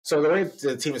So the way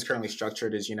the team is currently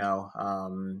structured is, we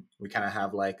kind of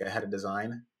have like a head of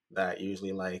design that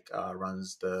usually like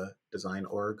runs the design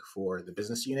org for the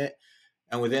business unit.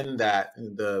 And within that,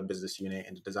 the business unit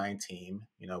and the design team,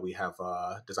 we have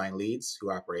design leads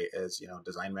who operate as,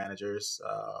 design managers.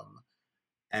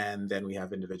 And then we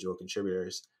have individual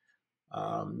contributors.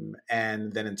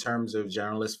 And then in terms of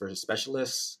generalists versus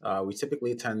specialists, we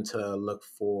typically tend to look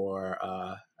for,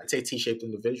 I'd say, T-shaped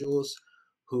individuals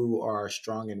who are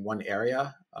strong in one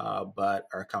area, but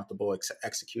are comfortable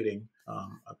executing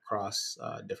across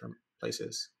different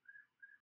places.